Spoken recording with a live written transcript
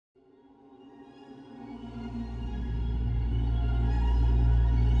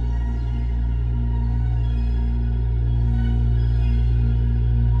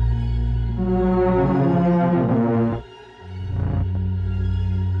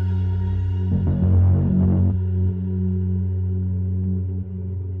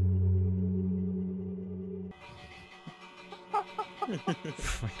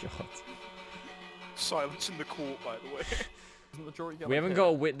my god. Silence in the court, by the way. We haven't got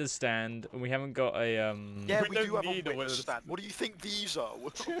a witness stand, and we haven't got a Yeah, We we don't do have a need a witness witness. stand. What do you think these are?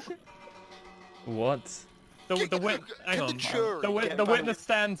 What? The Can hang the on. jury get The back- witness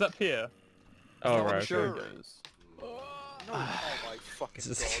stands up here. Oh right. sure Okay. it No, oh my fucking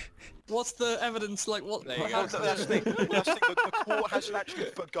This god. is- What's the evidence like? What? There you Well, go. that's the thing. The court hasn't actually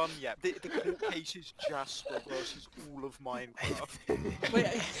begun yet. The court case is Jasper versus all of Minecraft. Wait.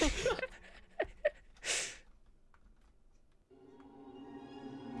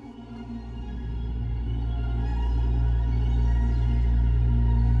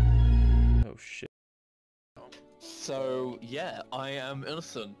 Oh shit. So yeah, I am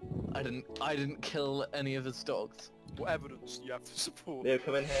innocent. I didn't kill any of his dogs What evidence do you have to support? Leo,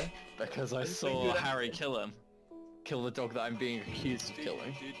 come in here. because I saw Harry kill him. Kill the dog that I'm being accused of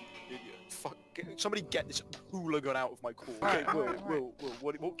killing. Did you? Fuck! Somebody get this hooligan out of my court. Okay, Will,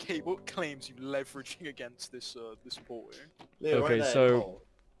 what claims you leveraging against this this boy? Leo, Okay, right there, so- Cole.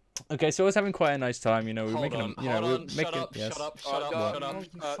 Okay, so I was having quite a nice time, you know. We were Hold making, on, you know, we were making. shut up, yes. shut up, Shut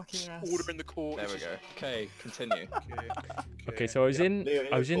fucking ass. Order in the court. There we this go. Okay, continue. Okay, so I was in, Leo,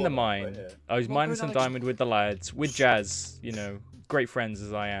 I was in the corner, mine. right here. I was What mining goes some on? diamond with the lads, with Jazz, you know, great friends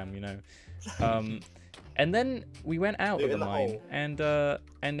as I am, you know. And then we went out Leo, of the in the mine, hole.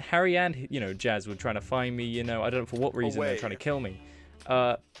 and Harry and you know Jazz were trying to find me, you know. I don't know for what reason they're Away. trying to kill me.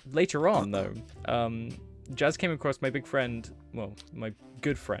 Later on though, Jazz came across my big friend, well, my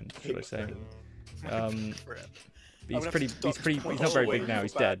good friend, should I say? He's not very big now.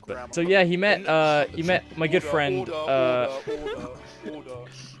 He's dead, but so yeah, he met my good friend. Order.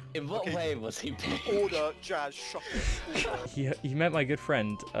 In what Okay. way was he big? Order, Jazz, shut up. He met my good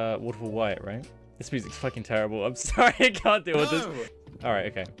friend, Waterfall Wyatt, right? This music's fucking terrible. I'm sorry, I can't deal with this. All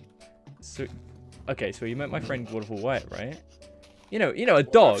right, okay. So he met my friend Waterfall Wyatt, right? You know, a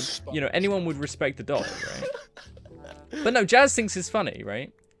dog. You know, anyone would respect the dog, right? But no, Jazz thinks it's funny,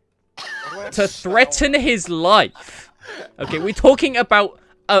 right? To threaten his life. Okay, we're talking about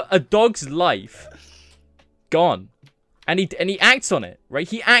a dog's life gone, and he acts on it, right?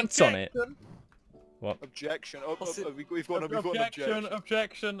 He acts on it. Objection. What's it? We've got an objection.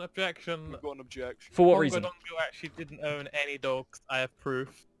 Objection. We've got an objection. For what Bongo reason? Dongo actually didn't own any dogs. I have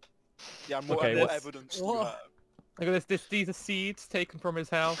proof. Yeah, and what, Okay, what what's- evidence do you What? have? Look at this. These are seeds taken from his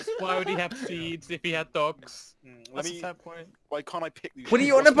house. Why would he have seeds if he had dogs? Let That's a me. fair point. Why can't I pick these? What are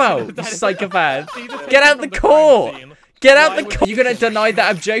you on about, you That is- psychopath? These are Get out taken the from crime court! scene. Get out the Why court! would- You gonna deny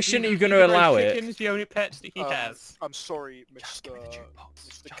that objection, or you gonna allow it? Chicken's the only pets that he has. I'm sorry, Just Mr. give me the jukebox.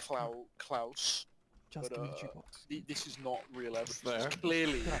 Mr. Just Klaus. Just But, give me the jukebox. This is not real evidence. Fair. It's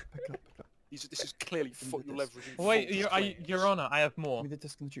clearly, Pick up, pick up. this is clearly Give me you're this. leveraging. Wait, false claims. Your Honor, I have more. Give me the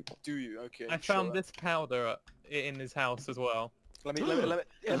disc and the jukebox. Do you? Okay. I sure. found this powder in his house as well. Let me.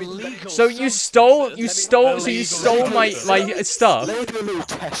 Illegal So you stole substances. so you Illegal stole my substances. stuff. Let me do a little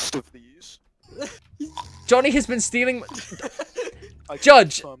test of these. Johnny has been stealing. I can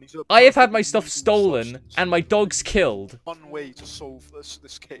Judge, confirm these are I have had my perfectly stuff legal stolen substances. and my dogs killed. One way to solve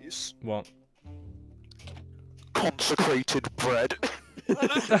this case: What? consecrated bread. You're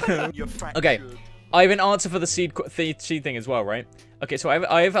Okay. fractured. I have an answer for the seed thing as well, right? Okay, so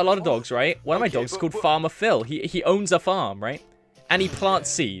I have a lot of dogs, right? One of my Okay, dogs is but- called but- Farmer Phil. He owns a farm, right? And he plants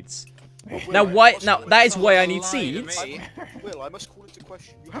seeds. But Now Will, why? what's Now the- that is why I Lie need to seeds. me. Will, I must call into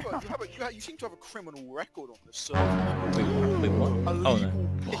question. You seem to have a criminal record on this server. Wait, what? Oh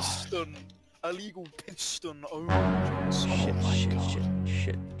no. Illegal piston owner.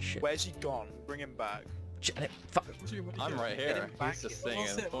 Shit. Where's he gone? Bring him back. Fuck. I'm right Get here. him back He's just in. sitting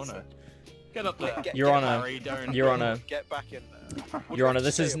in the corner. Get up there. Your Honor, Harry, don't. Your Honor, Get back in there. What do Your you Honor, have to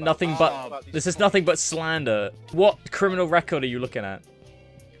this say is about nothing these- but about these this is comments? nothing but slander. What criminal record are you looking at?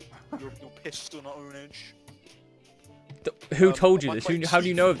 Your piston ownage. Who told you my- this? my How do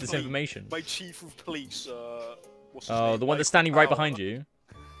you know of this chief of information? My chief of police. What's his Oh, name? the one that's Michael standing right Power. behind you.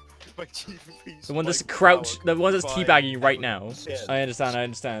 My chief of police. The one that's Michael crouched. Power The one that's can teabagging provide right now. evidence. I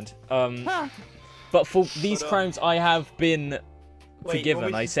understand. But for these crimes, I have been Wait, forgiven.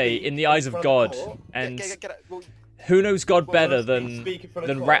 want me I to say, speak in the eyes in of front God, the court? and Get well, who knows God Well, better let's speak in front of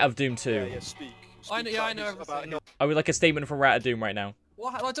than the Rat court. of Doom 2? yeah, speak. I know- Speak yeah, I about know his- about everything. I would like a statement from Rat of Doom right now.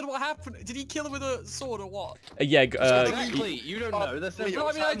 What? I don't know what happened. Did he kill him with a sword or what? Yeah, Exactly. You don't know. There's no No,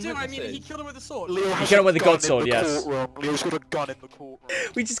 I mean I do. I mean witnesses. he killed him with a sword. Leo has killed him a with a gun god sword, in the yes. courtroom. Leo's got a gun in the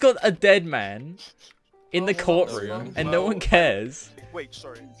courtroom. we just got a dead man. in the Oh, well, courtroom that's and no well, one cares. Wait,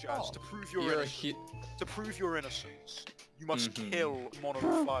 sorry, Jazz. To prove your You're a innocence, to prove your innocence, you must kill Monarch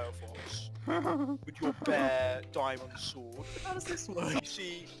Firefox with your bare diamond sword. How does this work? You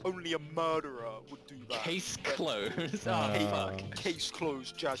see, only a murderer would do that. Case closed. Uh, Oh, fuck. Case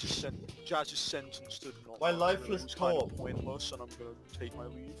closed. Jazz is sentenced to not. My lifeless it's kind of corpse. pointless, and I'm gonna take my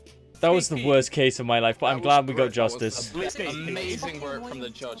leave. That was the worst case of my life, but I'm That glad was we got great. That was justice. the best- Amazing work from the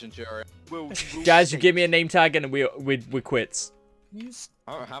judge and jury. Will, Jazz, you give me a name tag and we quits.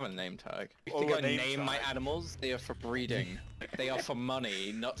 I don't have a name tag. You Oh, think a I name name my tag. animals? They are for breeding. They are for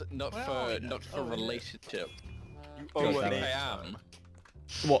money, not for relationship. You God owe a damn I name. am.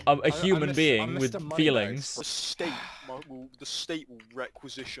 What, a I'm human Mr. being I'm with Mr. Moneybags. feelings? The state will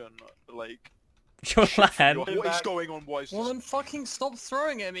requisition like Your shit from land? your- what is going on? Why is Well, this? then fucking stop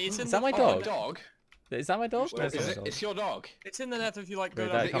throwing at me. It's in Is the that my fucking dog? net. Dog? Is that my dog? Is No, it's Is not my it? dog. It's your dog. It's in the net if you like go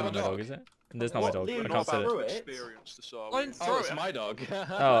Wait, down. that can't be my dog. dog, is it? There's not What, my dog. Liam, I not can't about see it. Ruin? Experience this I are didn't Oh, throw it's it. my dog. Oh,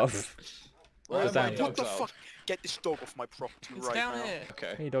 Where What's am I that? dog What the go? fuck? Get this dog off my property It's right down now. here.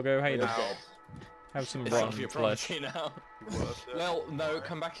 Okay. hey doggo, how you doing? Now. Have some It's off rotten your flesh. property now. Worth it. Well, no,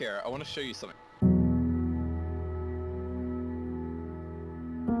 come back here. I want to show you something.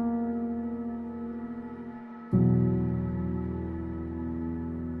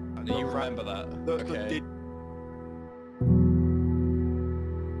 Do you remember that? The- Okay. Did